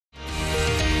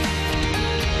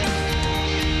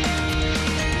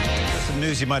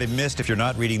you might have missed if you're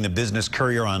not reading the Business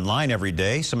Courier online every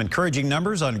day. Some encouraging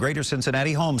numbers on greater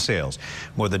Cincinnati home sales.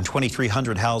 More than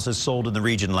 2,300 houses sold in the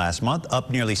region last month, up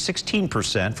nearly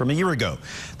 16% from a year ago.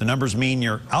 The numbers mean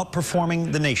you're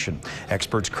outperforming the nation.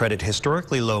 Experts credit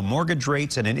historically low mortgage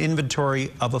rates and an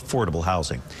inventory of affordable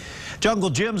housing.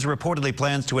 Jungle Gyms reportedly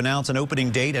plans to announce an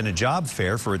opening date and a job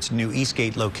fair for its new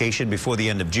Eastgate location before the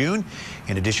end of June.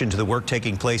 In addition to the work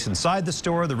taking place inside the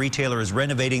store, the retailer is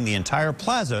renovating the entire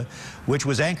plaza, which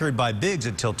was anchored by Biggs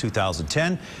until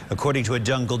 2010. According to a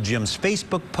Jungle Gyms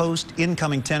Facebook post,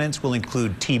 incoming tenants will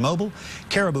include T-Mobile,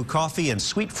 Caribou Coffee, and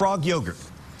Sweet Frog Yogurt.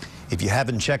 If you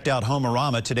haven't checked out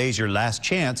Home-A-Rama, today's your last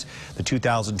chance. The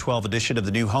 2012 edition of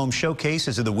the new home showcase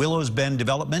is in the Willows Bend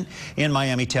development in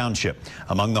Miami Township.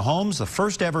 Among the homes, the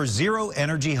first ever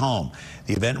zero-energy home.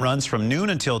 The event runs from noon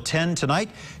until 10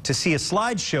 tonight. To see a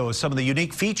slideshow of some of the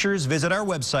unique features, visit our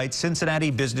website,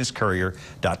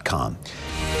 CincinnatiBusinessCourier.com.